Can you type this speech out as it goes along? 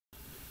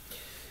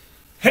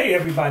Hey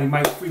everybody,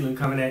 Mike Freeland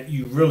coming at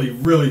you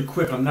really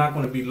quick. I'm not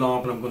going to be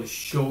long, but I'm going to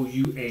show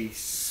you a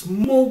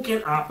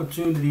smoking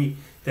opportunity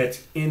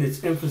that's in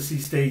its infancy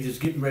stages,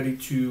 getting ready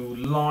to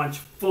launch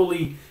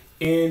fully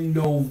in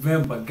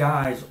November.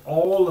 Guys,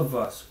 all of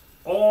us,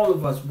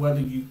 whether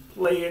you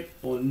play it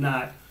or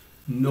not,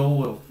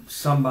 know of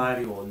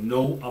somebody or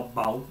know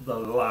about the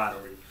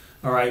lottery.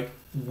 All right,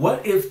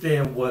 what if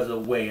there was a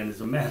way, and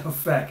as a matter of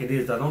fact it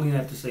is, I don't even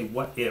have to say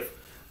what if,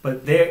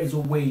 but there is a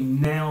way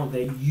now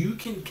that you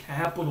can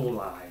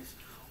capitalize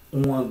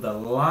on the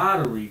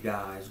lottery,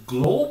 guys,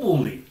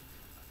 globally,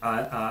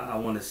 I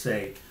want to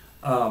say,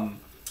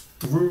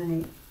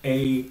 through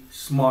a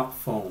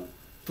smartphone,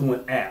 through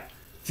an app,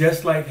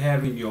 just like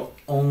having your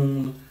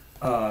own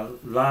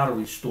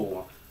lottery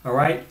store. All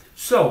right,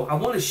 so I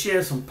want to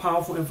share some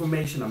powerful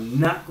information. I'm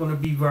not going to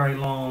be very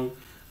long,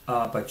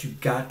 but you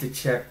got to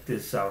check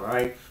this out. All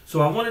right, so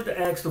I wanted to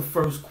ask the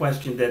first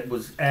question that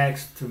was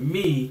asked to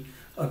me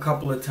a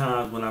couple of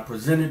times when I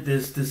presented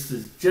this. This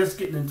is just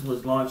getting into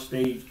its launch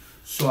stage,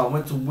 so I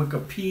went to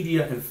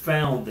Wikipedia and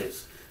found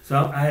this.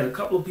 So I had a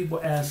couple of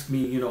people ask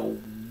me,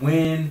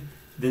 when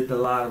did the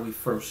lottery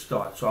first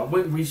start? So I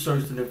went and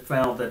researched it and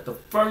found that the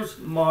first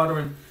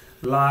modern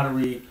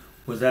lottery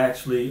was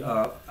actually,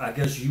 I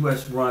guess,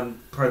 U.S. run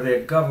per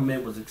their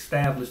government, was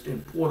established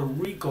in Puerto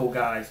Rico,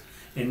 guys,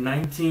 in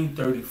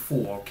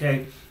 1934,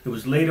 okay? It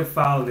was later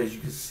followed, as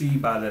you can see,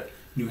 by the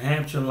New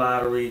Hampshire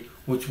lottery,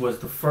 which was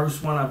the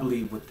first one, I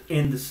believe,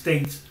 within the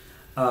states,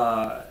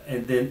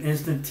 and then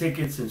instant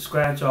tickets and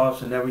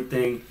scratch-offs and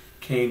everything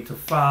came to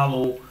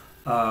follow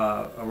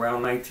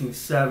around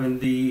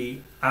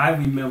 1970. I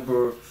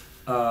remember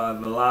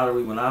the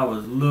lottery when I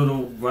was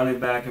little, running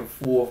back and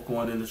forth,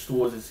 going into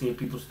stores and seeing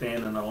people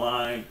standing in a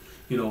line,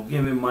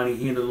 giving money,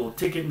 hearing the little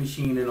ticket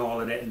machine and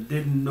all of that, and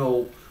didn't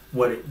know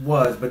what it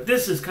was. But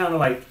this is kind of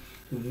like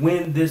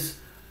when this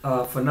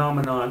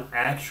phenomenon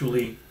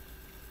actually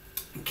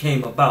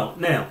came about.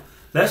 Now,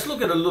 let's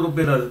look at a little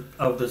bit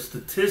of the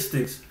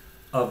statistics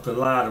of the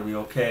lottery,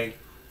 okay?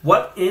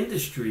 What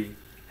industry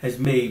has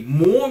made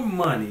more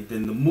money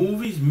than the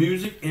movies,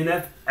 music,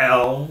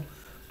 NFL,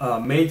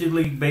 Major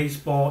League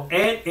Baseball,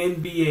 and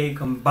NBA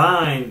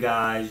combined,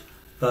 guys?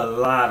 The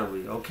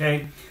lottery,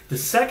 okay? The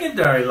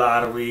secondary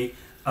lottery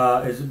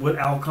is what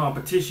our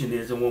competition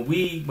is, and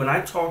when I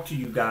talk to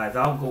you guys,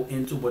 I'll go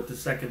into what the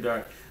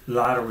secondary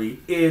lottery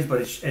is, but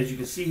as you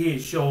can see here,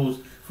 it shows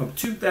from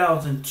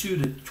 2002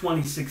 to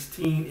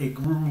 2016, it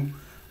grew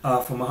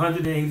from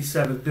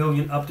 187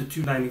 billion up to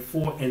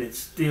 294, and it's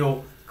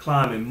still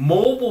climbing.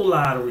 Mobile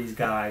lotteries,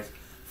 guys,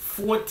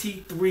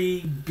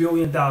 $43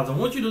 billion. I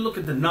want you to look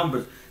at the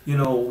numbers.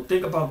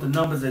 Think about the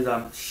numbers as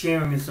I'm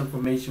sharing this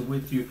information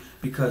with you,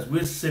 because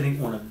we're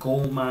sitting on a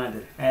gold mine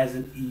that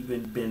hasn't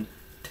even been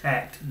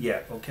tapped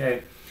yet,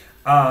 okay?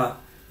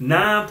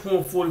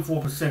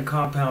 9.44%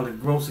 compounded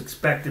growth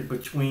expected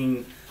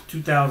between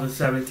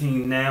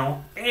 2017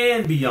 now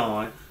and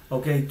beyond.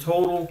 Okay,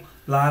 total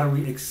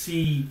lottery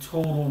exceed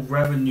total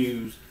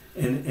revenues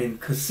in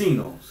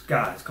casinos.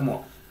 Guys, come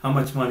on. How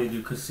much money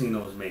do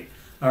casinos make?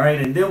 All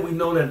right, and then we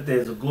know that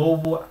there's a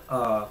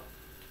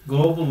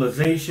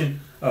globalization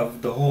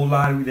of the whole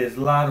lottery. There's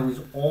lotteries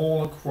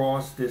all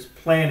across this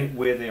planet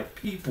where there are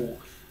people,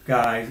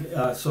 guys.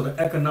 So the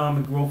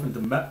economic growth and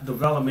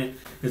development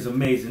is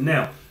amazing.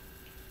 Now,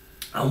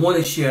 I want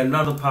to share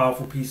another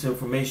powerful piece of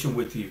information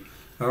with you.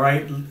 All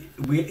right,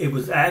 it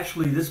was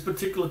actually this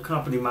particular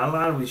company, My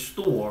Lotto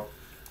Store.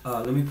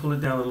 Let me pull it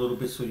down a little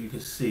bit so you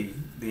can see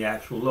the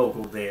actual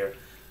logo there.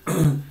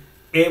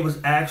 It was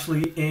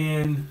actually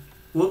in,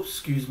 whoops,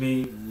 excuse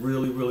me,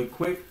 really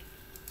quick.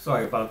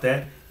 Sorry about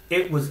that.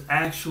 It was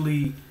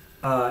actually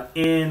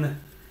in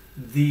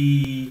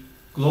the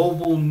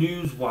global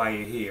news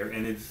wire here,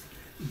 and it's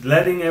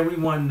letting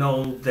everyone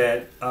know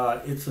that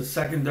it's a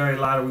secondary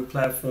lottery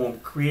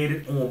platform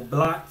created on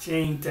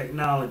blockchain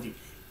technology.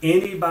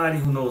 Anybody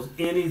who knows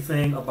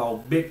anything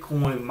about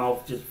Bitcoin,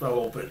 mouth just fell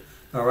open.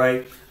 All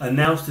right,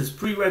 announced its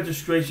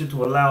pre-registration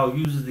to allow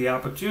users the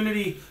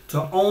opportunity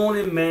to own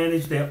and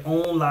manage their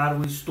own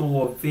lottery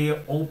store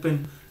via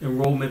open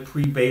enrollment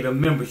pre-beta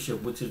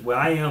membership, which is where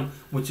I am,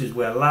 which is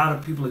where a lot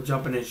of people are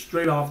jumping in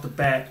straight off the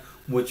bat,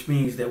 which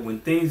means that when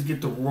things get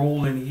to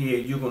rolling here,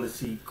 you're going to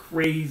see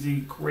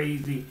crazy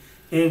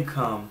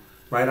income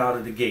right out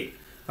of the gate.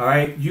 All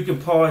right, you can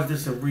pause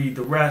this and read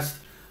the rest.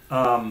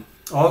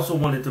 Also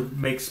wanted to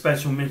make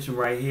special mention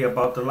right here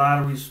about the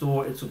lottery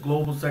store. It's a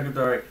global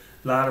secondary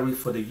lottery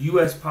for the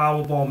U.S.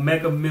 Powerball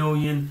Mega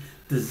Million,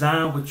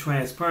 designed with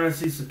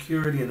transparency,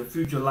 security, and the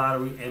future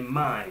lottery in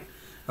mind.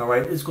 All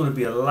right, it's going to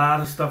be a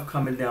lot of stuff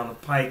coming down the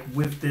pike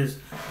with this.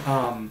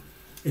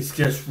 It's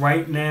just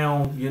right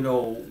now,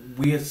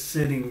 we're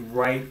sitting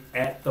right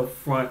at the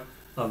front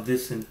of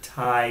this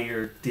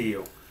entire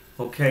deal.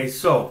 Okay,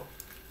 so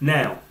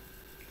now,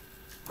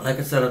 like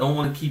I said, I don't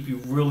want to keep you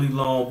really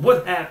long.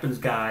 What happens,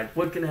 guys?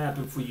 What can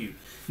happen for you?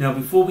 Now,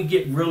 before we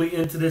get really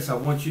into this, I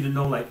want you to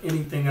know, like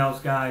anything else,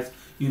 guys,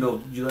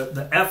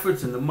 the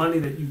efforts and the money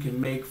that you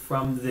can make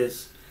from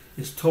this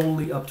is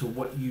totally up to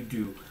what you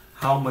do.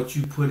 how much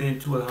you put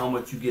into it, how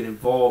much you get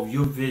involved,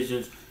 your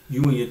visions,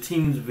 you and your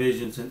team's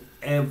visions, and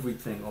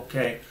everything,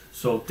 okay?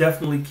 So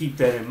definitely keep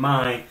that in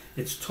mind.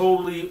 It's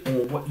totally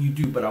on what you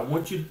do, but I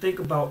want you to think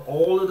about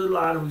all of the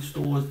lottery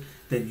stores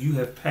that you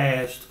have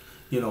passed,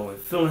 you know, in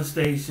filling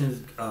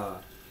stations,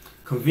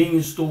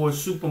 convenience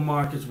stores,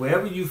 supermarkets,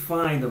 wherever you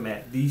find them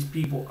at, these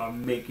people are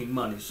making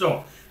money.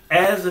 So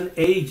as an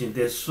agent,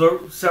 there's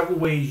several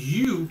ways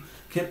you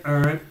can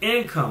earn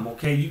income,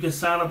 okay? You can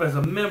sign up as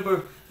a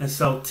member and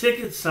sell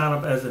tickets, sign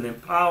up as an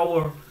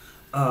empower,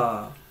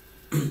 the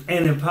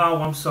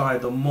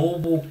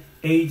mobile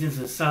agents,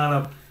 and sign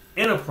up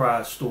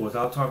enterprise stores.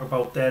 I'll talk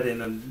about that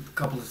in a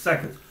couple of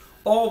seconds.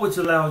 All which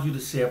allows you to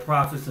share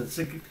profits and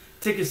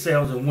ticket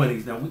sales and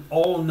winnings. Now, we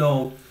all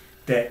know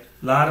that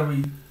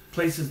lottery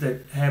places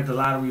that have the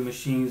lottery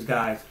machines,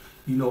 guys,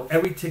 you know,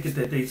 every ticket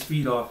that they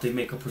feed off, they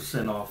make a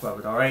 % off of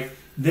it, all right?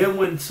 Then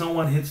when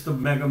someone hits the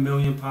Mega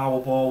Million,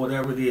 Powerball,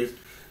 whatever it is,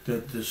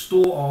 the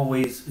store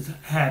always is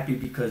happy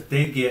because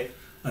they get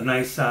a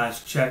nice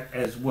size check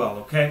as well,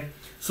 okay?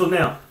 So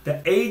now,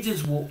 the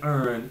agents will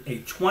earn a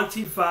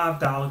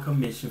 $25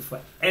 commission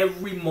for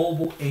every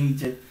mobile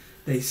agent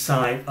they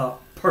sign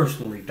up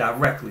personally,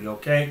 directly,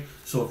 okay?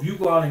 So if you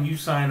go out and you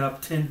sign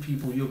up 10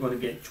 people, you're going to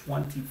get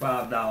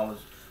 $25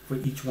 for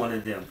each one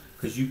of them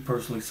because you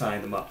personally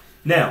signed them up.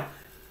 Now,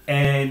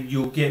 and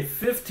you'll get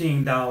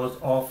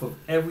 $15 off of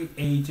every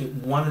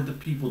agent one of the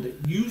people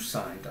that you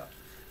signed up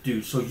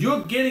do. So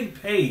you're getting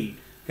paid,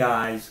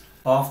 guys,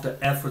 off the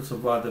efforts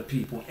of other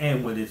people.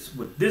 And with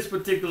this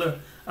particular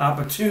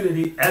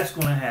opportunity, that's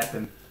going to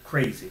happen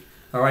crazy.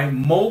 All right,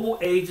 mobile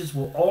agents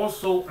will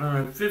also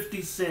earn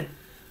 50-cent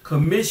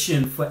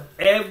commission for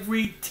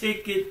every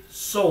ticket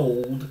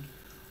sold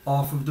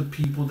off of the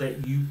people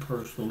that you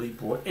personally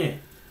brought in.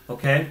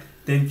 Okay,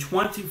 then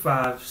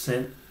 25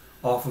 cents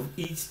off of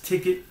each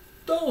ticket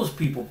those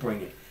people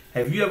bring in.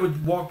 Have you ever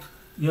walked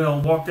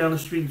down the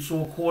street and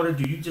saw a quarter?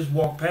 Do you just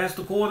walk past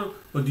the quarter,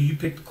 or do you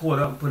pick the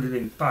quarter up and put it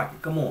in your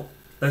pocket? Come on,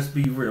 let's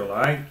be real, all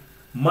right?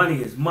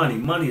 Money is money.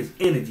 Money is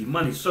energy.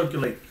 Money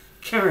circulates.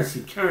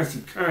 Currency,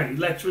 current,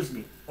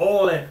 electricity,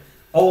 all that,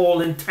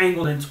 all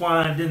entangled,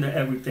 entwined into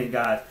everything,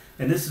 guys.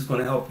 And this is going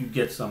to help you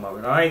get some of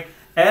it, all right?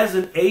 As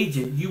an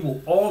agent, you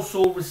will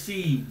also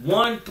receive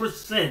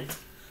 1%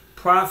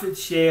 profit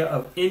share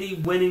of any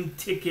winning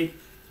ticket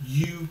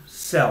you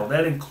sell.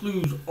 That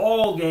includes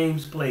all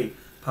games played: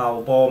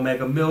 Powerball,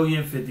 Mega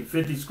Million,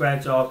 50-50,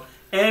 Scratch Off,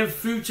 and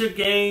future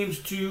games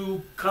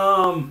to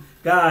come.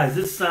 Guys,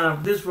 this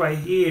right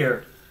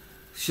here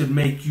should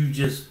make you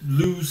just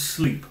lose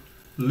sleep.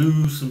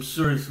 Lose some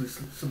serious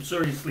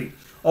sleep.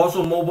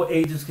 Also, mobile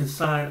agents can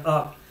sign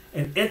up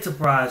an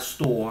enterprise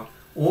store,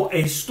 or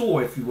a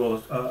store, if you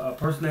will. A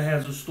person that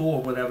has a store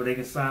or whatever, they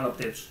can sign up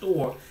their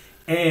store,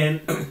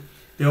 and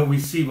they'll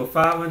receive a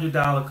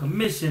 $500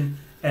 commission,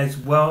 as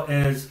well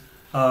as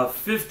a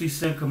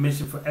 50-cent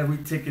commission for every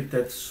ticket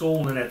that's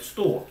sold in that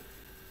store.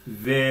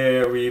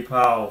 Very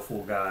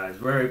powerful, guys.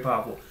 Very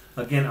powerful.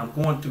 Again, I'm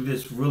going through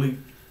this really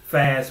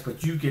fast,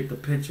 but you get the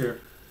picture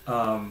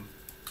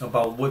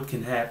about what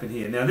can happen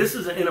here. Now, this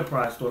is an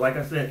enterprise store. Like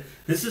I said,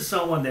 this is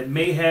someone that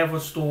may have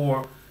a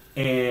store,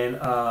 and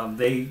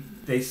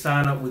they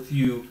sign up with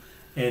you,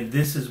 and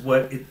this is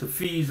what the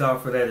fees are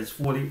for that. Is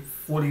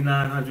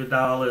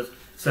 $4,900,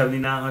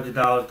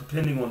 $7,900,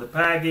 depending on the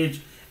package.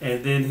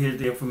 And then here's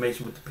the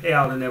information with the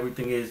payout and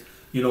everything is,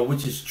 you know,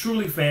 which is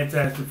truly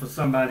fantastic for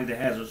somebody that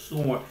has a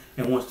store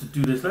and wants to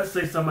do this. Let's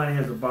say somebody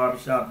has a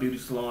barbershop, beauty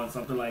salon,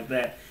 something like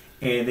that,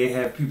 and they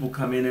have people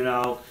come in and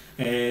out,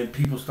 and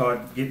people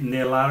start getting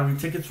their lottery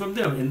tickets from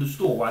them in the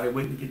store while they're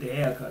waiting to get their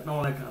hair cut and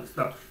all that kind of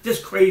stuff.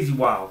 Just crazy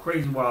wild,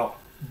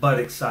 but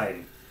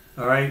exciting.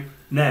 All right,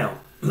 now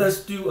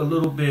let's do a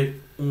little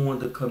bit on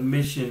the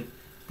commission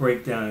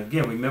breakdown.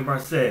 Again, remember I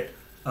said,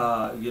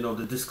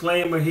 the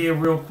disclaimer here,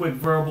 real quick,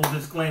 verbal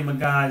disclaimer,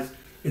 guys.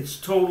 It's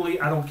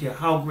totally, I don't care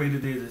how great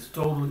it is, it's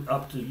totally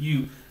up to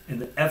you and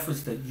the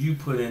efforts that you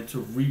put in to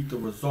reap the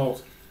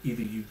results.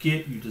 Either you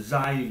get, you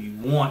desire, you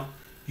want,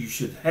 you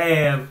should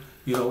have,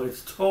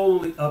 it's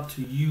totally up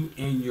to you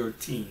and your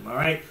team, all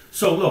right?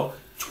 So look,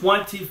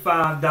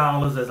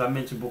 $25, as I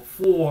mentioned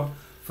before,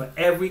 for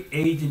every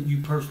agent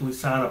you personally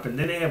sign up. And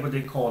then they have what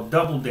they call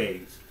double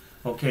days,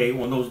 okay?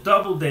 On those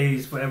double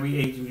days, for every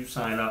agent you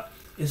sign up,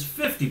 it's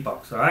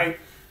 $50, all right?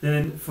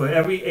 Then for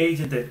every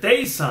agent that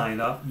they sign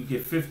up, you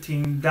get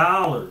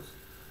 $15,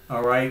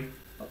 all right?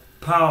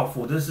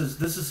 Powerful. This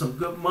is some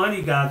good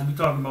money, guys. We're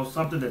talking about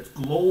something that's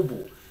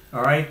global,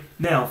 all right?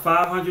 Now,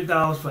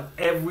 $500 for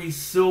every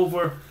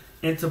silver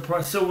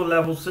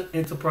level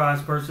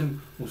enterprise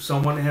person, or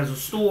someone that has a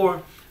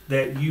store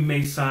that you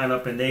may sign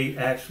up, and they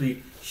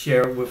actually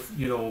share it with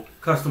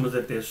customers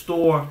at their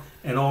store,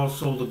 and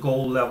also the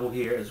gold level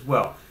here as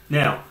well.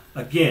 Now,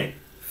 again,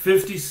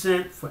 50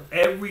 cents for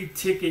every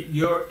ticket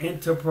your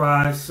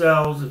enterprise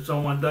sells if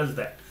someone does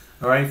that.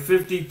 All right,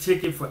 50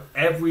 cents for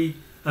every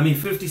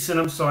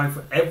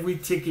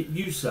ticket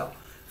you sell.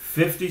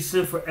 50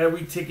 cents for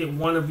every ticket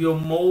one of your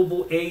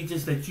mobile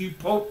agents that you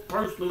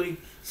personally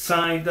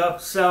signed up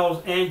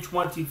sells, and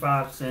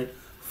 25 cents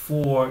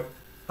for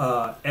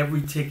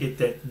every ticket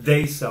that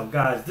they sell.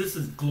 Guys, this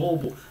is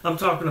global. I'm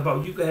talking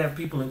about you can have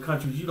people in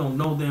countries you don't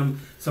know them.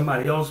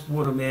 Somebody else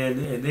brought them in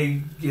and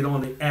they get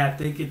on the app.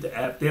 They get the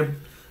app. They're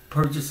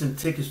purchasing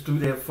tickets through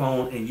their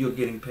phone and you're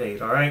getting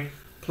paid. All right.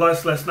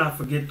 Plus, let's not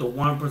forget the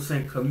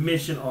 1%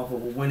 commission off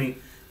of a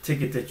winning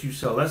ticket that you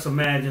sell. Let's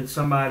imagine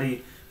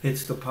somebody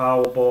hits the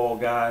Powerball,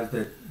 guys,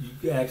 that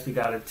you actually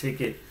got a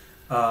ticket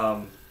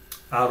out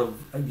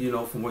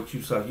of, from what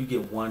you saw. You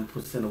get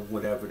 1% of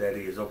whatever that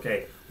is,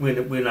 okay?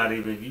 We're not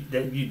even,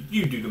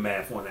 you do the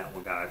math on that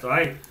one, guys, all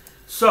right?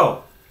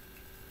 So,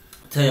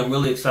 I tell you, I'm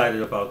really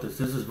excited about this.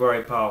 This is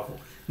very powerful.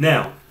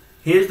 Now,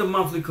 here's the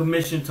monthly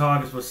commission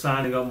targets for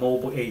signing up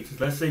mobile agents.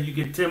 Let's say you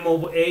get 10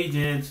 mobile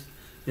agents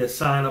that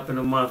sign up in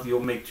a month, you'll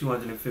make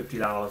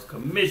 $250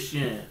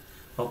 commission.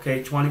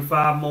 Okay,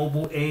 25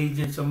 mobile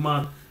agents a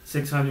month,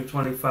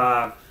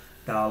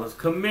 $625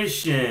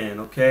 commission.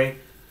 Okay,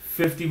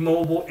 50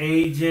 mobile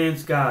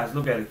agents, guys,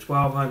 look at it,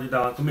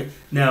 $1,200 commission.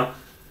 Now,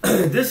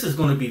 this is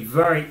going to be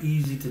very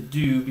easy to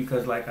do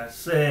because, like I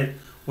said,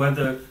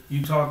 whether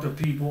you talk to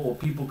people or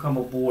people come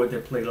aboard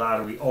that play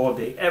lottery all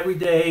day, every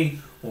day,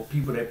 or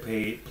people that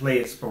play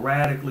it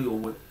sporadically or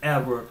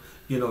whatever,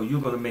 you're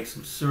going to make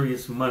some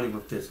serious money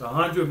with this.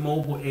 100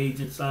 mobile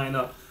agents sign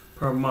up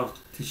per month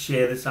to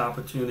share this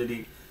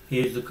opportunity.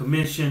 Here's the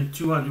commission,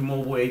 200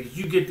 mobile agents.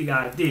 You get the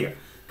idea.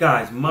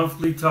 Guys,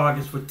 monthly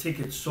targets for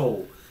tickets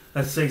sold.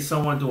 Let's say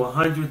someone do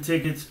 100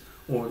 tickets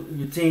or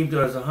your team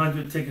does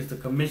 100 tickets. The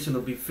commission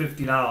will be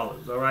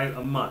 $50, all right,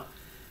 a month.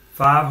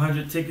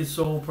 500 tickets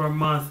sold per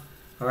month,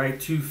 all right,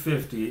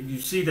 $250. You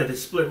see that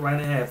it's split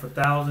right in half.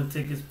 1,000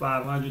 tickets,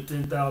 500,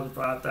 10,000,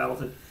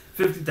 5,000,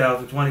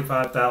 50,000,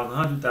 25,000,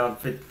 100,000,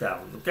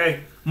 50,000,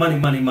 okay? Money,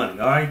 money, money,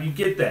 all right? You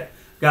get that.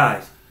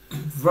 Guys,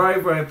 very,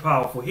 very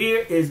powerful.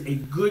 Here is a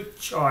good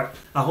chart.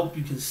 I hope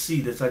you can see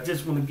this. I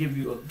just want to give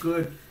you a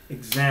good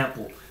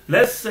example.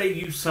 Let's say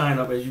you sign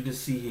up, as you can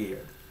see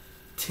here,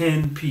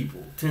 10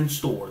 people, 10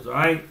 stores, all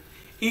right?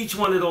 Each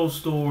one of those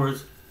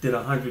stores did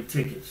 100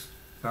 tickets,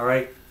 all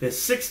right? There's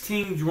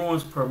 16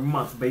 drawings per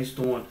month based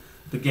on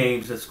the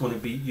games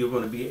you're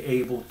going to be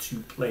able to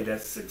play.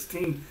 That's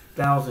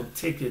 16,000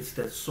 tickets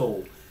that's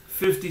sold.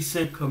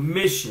 50-cent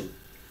commission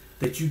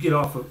that you get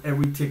off of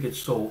every ticket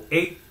sold.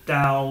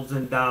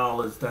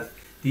 $8,000.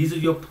 These are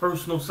your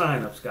personal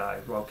signups,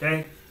 guys,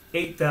 okay?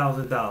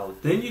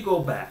 $8,000. Then you go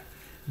back.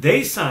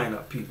 They sign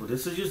up people.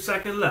 This is your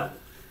second level.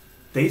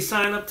 They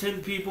sign up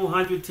 10 people,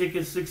 100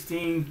 tickets,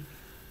 16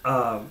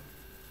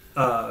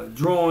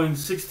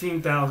 drawings,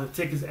 16,000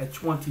 tickets at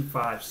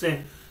 25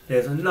 cents.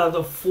 There's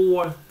another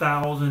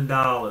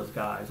 $4,000,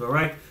 guys, all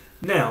right?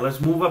 Now, let's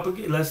move up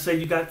again. Let's say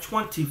you got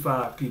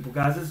 25 people.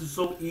 Guys, this is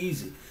so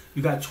easy.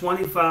 You got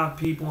 25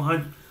 people,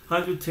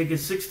 100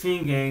 tickets,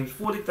 16 games,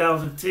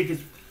 40,000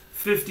 tickets,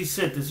 50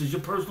 cents. This is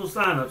your personal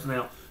signups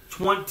now.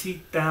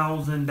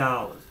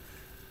 $20,000.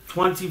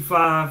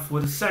 25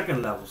 for the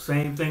second level.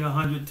 Same thing,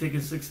 100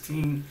 tickets,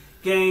 16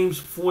 games,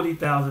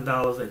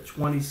 $40,000 at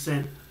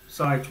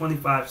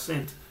 25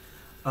 cents.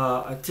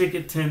 A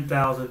ticket,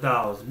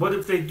 $10,000. What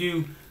if they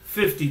do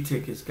 50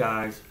 tickets,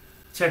 guys?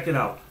 Check it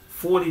out.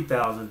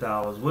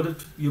 $40,000. What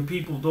if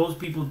those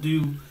people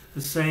do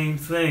the same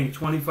thing?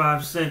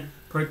 25 cents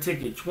per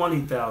ticket,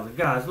 20,000.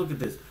 Guys, look at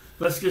this.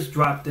 Let's just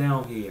drop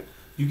down here.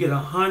 You get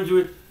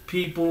 100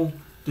 people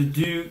to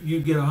do,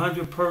 you get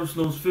 100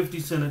 personals, 50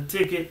 cents a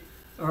ticket.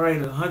 All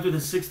right,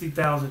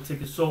 160,000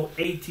 tickets sold,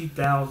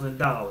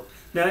 $80,000.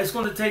 Now, it's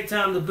going to take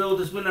time to build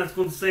this. We're not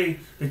going to say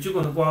that you're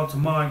going to go out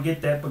tomorrow and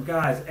get that. But,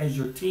 guys, as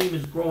your team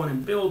is growing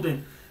and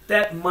building,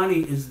 that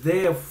money is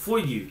there for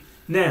you.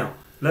 Now,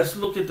 let's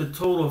look at the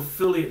total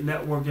affiliate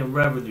network and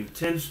revenue.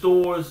 10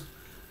 stores,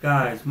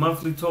 guys,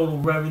 monthly total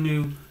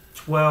revenue,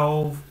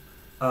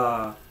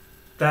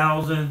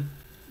 12,000.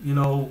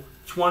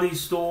 20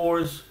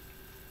 stores.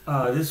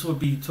 This would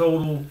be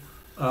total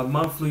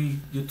monthly,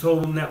 your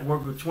total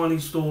network of 20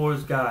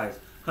 stores, guys,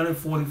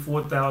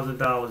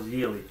 $144,000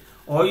 yearly.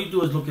 All you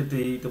do is look at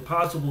the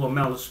possible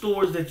amount of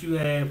stores that you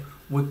have,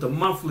 what the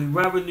monthly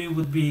revenue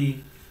would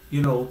be,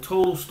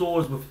 total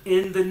stores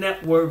within the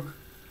network,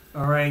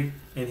 all right?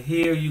 And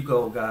here you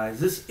go, guys.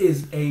 This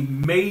is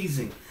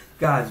amazing.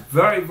 Guys,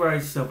 very,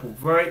 very simple,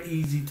 very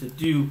easy to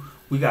do.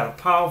 We got a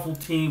powerful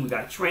team. We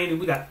got training.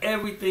 We got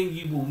everything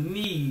you will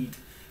need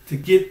to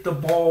get the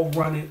ball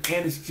running,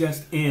 and it's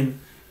just in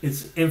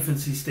its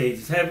infancy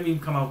stages. Haven't even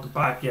come out the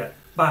box yet.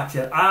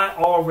 I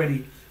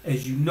already,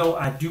 as you know,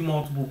 I do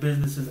multiple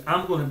businesses.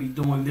 I'm going to be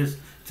doing this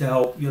to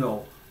help,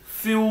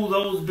 fuel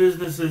those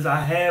businesses.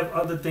 I have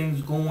other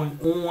things going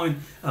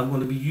on. I'm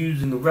going to be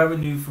using the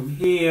revenue from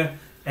here,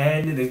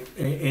 adding it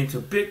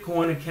into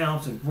Bitcoin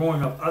accounts and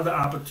growing up other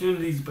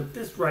opportunities. But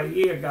this right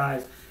here,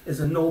 guys, is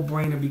a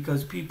no-brainer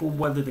because people,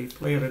 whether they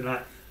play it or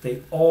not,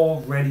 they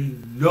already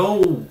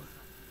know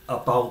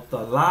about the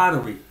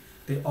lottery.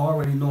 They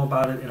already know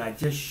about it, and I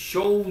just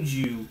showed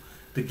you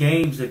the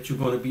games that you're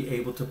going to be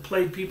able to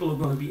play. People are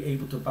going to be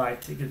able to buy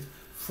tickets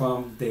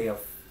from their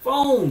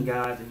phone,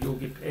 guys, and you'll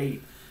get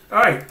paid. All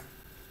right,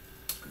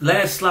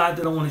 last slide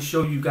that I want to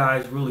show you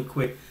guys really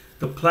quick.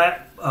 the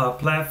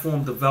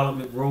platform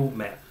development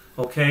roadmap.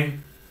 Okay,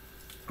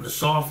 the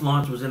soft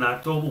launch was in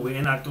October. We're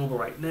in October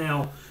right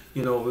now.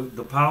 You know,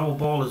 the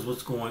Powerball is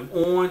what's going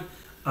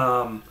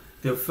on.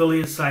 The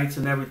affiliate sites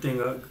and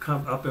everything are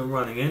come up and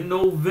running in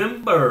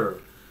November.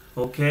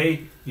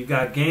 Okay, you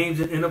got games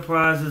and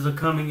enterprises are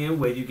coming in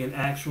where you can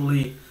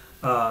actually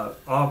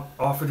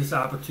offer this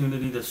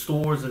opportunity to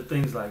stores and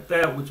things like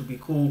that, which would be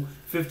cool.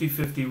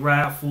 50/50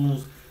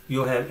 raffles.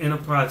 You'll have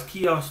enterprise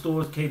kiosk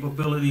stores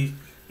capabilities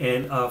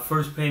and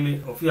first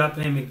payment or fiat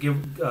payment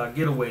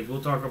getaways.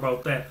 We'll talk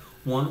about that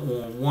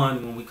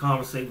one-on-one when we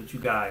conversate with you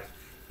guys.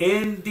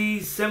 In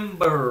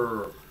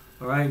December,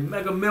 all right,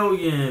 Mega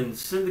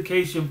Millions,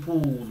 syndication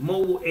pools,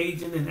 mobile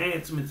agent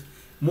enhancements,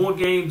 more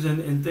games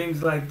and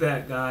things like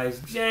that,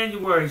 guys.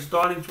 January,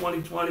 starting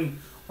 2020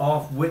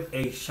 off with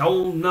a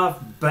show enough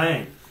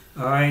bang.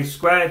 All right,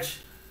 scratch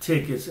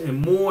tickets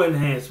and more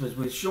enhancements.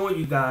 We're showing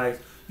you guys.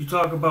 You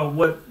talk about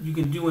what you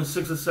can do in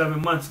 6 or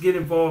 7 months. Get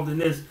involved in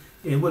this.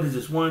 And what is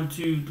this? 1,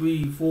 2,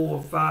 3,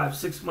 4, 5,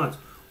 6 months.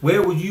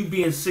 Where will you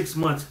be in 6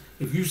 months?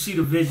 If you see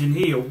the vision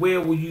here, where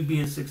will you be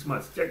in 6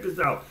 months? Check this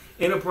out.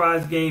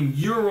 Enterprise game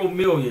Euro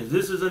Millions.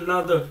 This is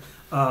another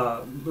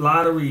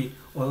lottery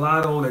or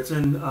lotto that's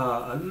in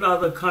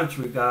another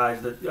country,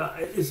 guys. That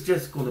it's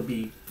just going to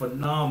be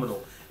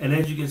phenomenal. And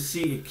as you can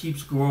see, it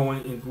keeps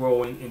growing and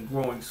growing and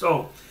growing.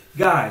 So,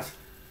 guys,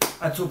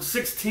 I took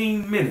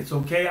 16 minutes,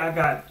 okay? I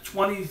got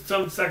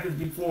 20-some seconds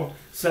before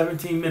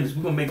 17 minutes.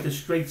 We're going to make this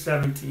straight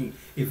 17.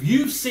 If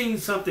you've seen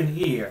something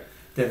here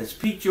that has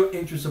piqued your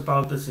interest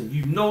about this and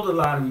you know the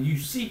lottery, you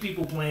see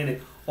people playing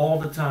it all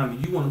the time,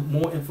 and you want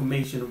more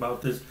information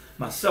about this,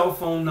 my cell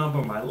phone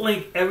number, my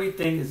link,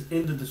 everything is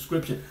in the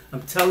description.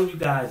 I'm telling you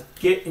guys,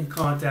 get in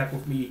contact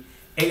with me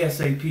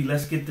ASAP.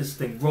 Let's get this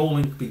thing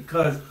rolling,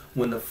 because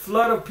when the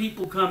flood of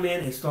people come in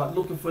and start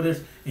looking for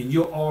this and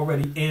you're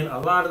already in, a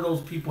lot of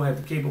those people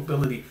have the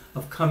capability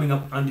of coming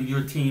up under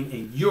your team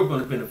and you're going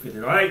to benefit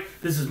it. All right,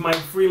 this is Mike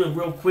Freeland.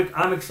 Real quick,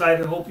 I'm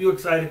excited. Hope you're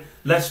excited.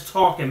 Let's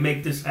talk and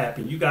make this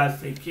happen. You guys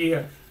take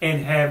care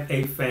and have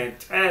a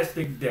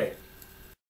fantastic day.